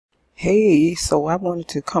Hey, so I wanted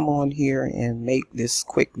to come on here and make this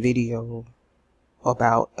quick video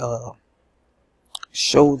about a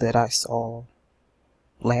show that I saw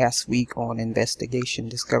last week on Investigation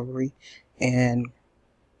Discovery. And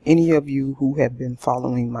any of you who have been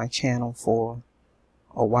following my channel for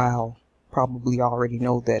a while probably already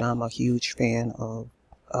know that I'm a huge fan of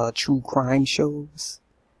true crime shows.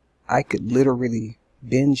 I could literally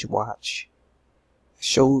binge watch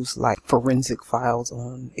shows like Forensic Files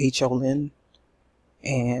on HLN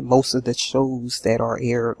and most of the shows that are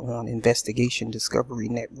aired on Investigation Discovery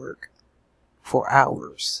Network for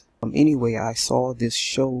hours. Anyway, I saw this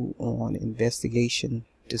show on Investigation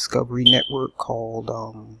Discovery Network called,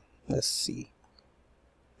 let's see,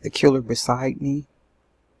 The Killer Beside Me.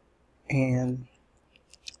 And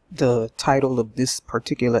the title of this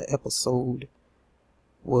particular episode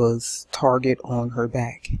was Target on Her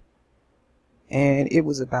Back. And it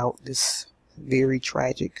was about this very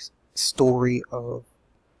tragic story of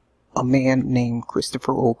a man named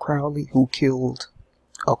Christopher O'Crowley who killed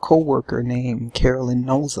a co-worker named Carolyn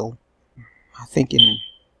Nozel, I think in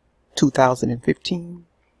 2015.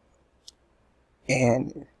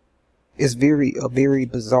 And it's a very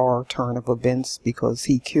bizarre turn of events because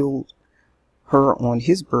he killed her on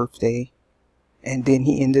his birthday, and then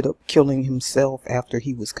he ended up killing himself after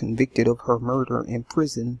he was convicted of her murder in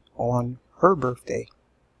prison on her birthday.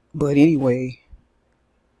 But anyway,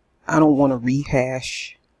 I don't want to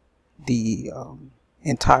rehash the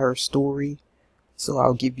entire story, so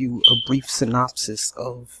I'll give you a brief synopsis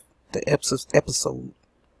of the episode.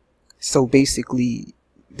 So basically,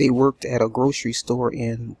 they worked at a grocery store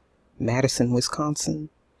in Madison, Wisconsin,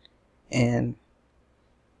 and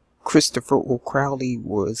Christopher O'Crowley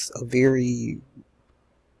was a very,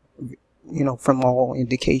 from all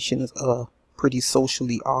indications, a pretty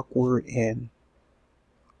socially awkward and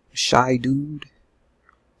shy dude.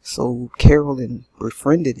 So Carolyn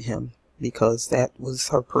befriended him because that was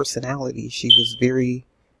her personality. She was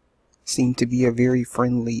seemed to be a very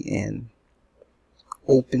friendly and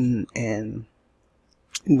open and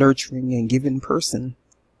nurturing and giving person.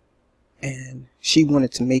 And she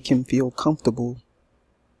wanted to make him feel comfortable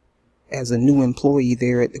as a new employee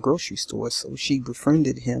there at the grocery store. So she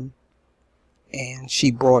befriended him and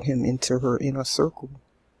she brought him into her inner circle.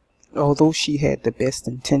 Although she had the best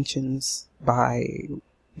intentions by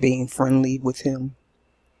being friendly with him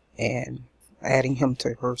and adding him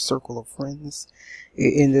to her circle of friends,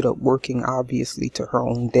 it ended up working obviously to her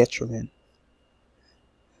own detriment.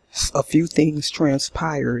 A few things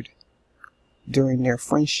transpired during their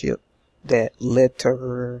friendship that led to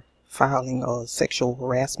her filing a sexual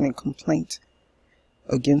harassment complaint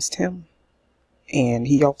against him, and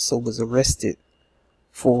he also was arrested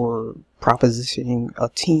for propositioning a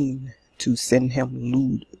teen to send him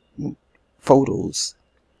lewd photos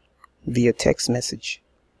via text message.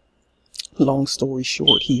 Long story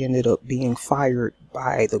short, he ended up being fired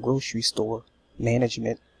by the grocery store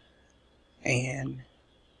management, and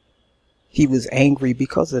he was angry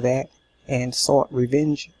because of that and sought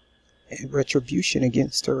revenge and retribution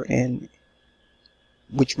against her, and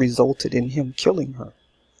which resulted in him killing her.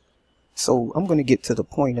 So I'm going to get to the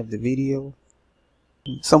point of the video.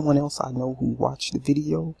 Someone else I know who watched the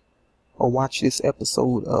video or watched this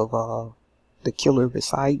episode of The Killer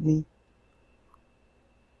Beside Me,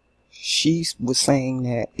 she was saying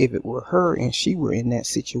that if it were her and she were in that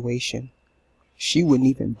situation, she wouldn't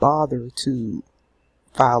even bother to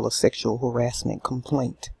file a sexual harassment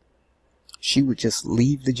complaint. She would just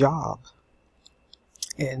leave the job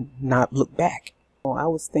and not look back. Well, I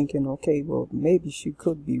was thinking, okay, well, maybe she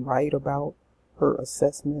could be right about her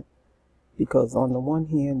assessment, because on the one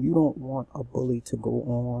hand, you don't want a bully to go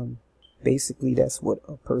on. Basically, that's what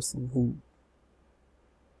a person who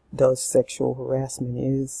does sexual harassment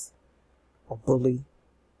is, a bully,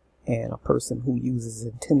 and a person who uses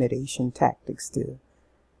intimidation tactics to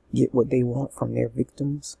get what they want from their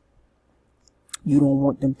victims. You don't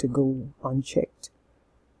want them to go unchecked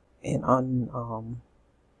and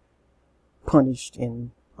punished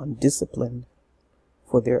and undisciplined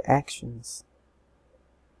for their actions.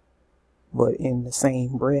 But in the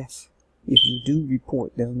same breath, if you do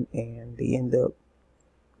report them and they end up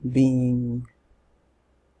being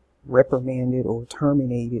reprimanded or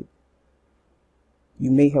terminated, you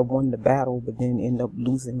may have won the battle but then end up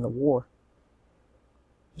losing the war.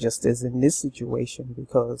 Just as in this situation,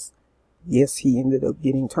 because yes, he ended up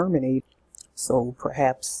getting terminated. So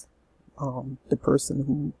perhaps the person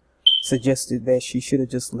who suggested that she should have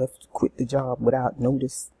just quit the job without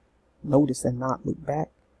notice and not look back,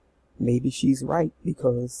 maybe she's right,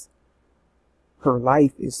 because her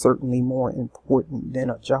life is certainly more important than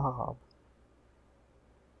a job.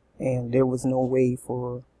 and there was no way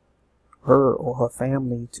for her or her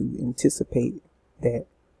family to anticipate that,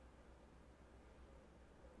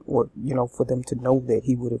 or for them to know that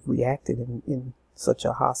he would have reacted in such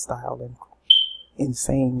a hostile and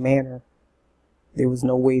insane manner. There was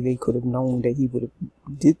no way they could have known that he would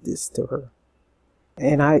have did this to her.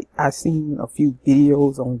 And I seen a few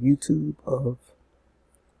videos on YouTube of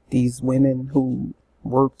these women who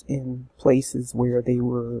worked in places where they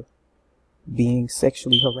were being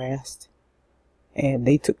sexually harassed, and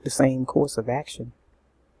they took the same course of action,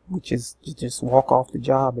 which is to just walk off the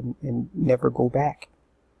job and never go back.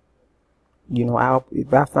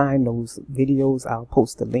 If I find those videos, I'll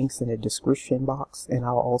post the links in the description box, and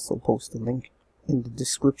I'll also post the link in the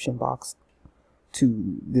description box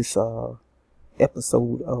to this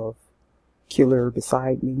episode of Killer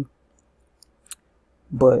Beside Me.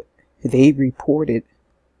 But they reported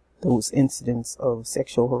those incidents of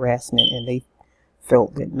sexual harassment, and they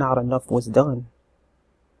felt that not enough was done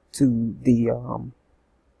to the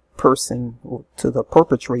person, or to the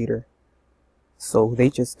perpetrator. So they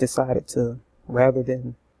just decided to, rather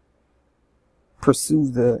than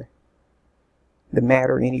pursue the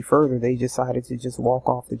matter any further, they decided to just walk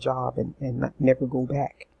off the job and never go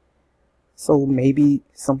back. So maybe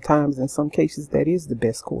sometimes, in some cases, that is the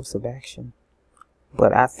best course of action.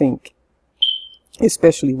 But I think,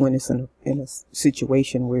 especially when it's in a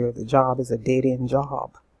situation where the job is a dead-end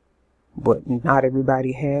job, but not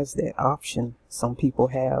everybody has that option. Some people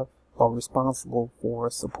are responsible for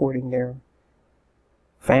supporting their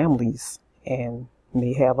families and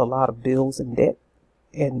may have a lot of bills and debt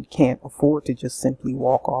and can't afford to just simply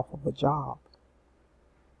walk off of a job.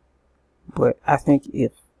 But I think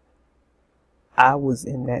if I was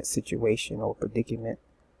in that situation or predicament,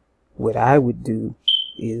 what I would do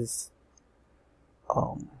is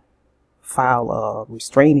file a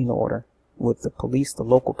restraining order with the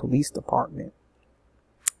local police department,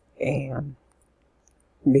 and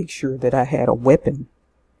make sure that I had a weapon,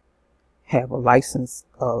 have a license,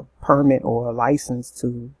 a permit or a license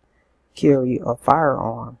to carry a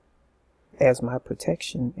firearm as my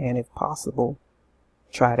protection, and if possible,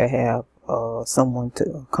 try to have someone to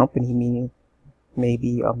accompany me,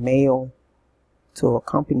 maybe a male to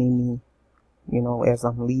accompany me, as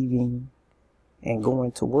I'm leaving and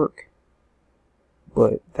going to work.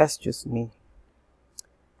 But that's just me.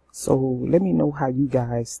 So let me know how you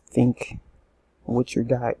guys think, what you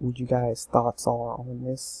guys thoughts are on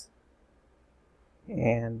this,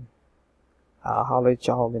 and I'll holler at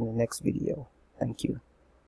y'all in the next video. Thank you.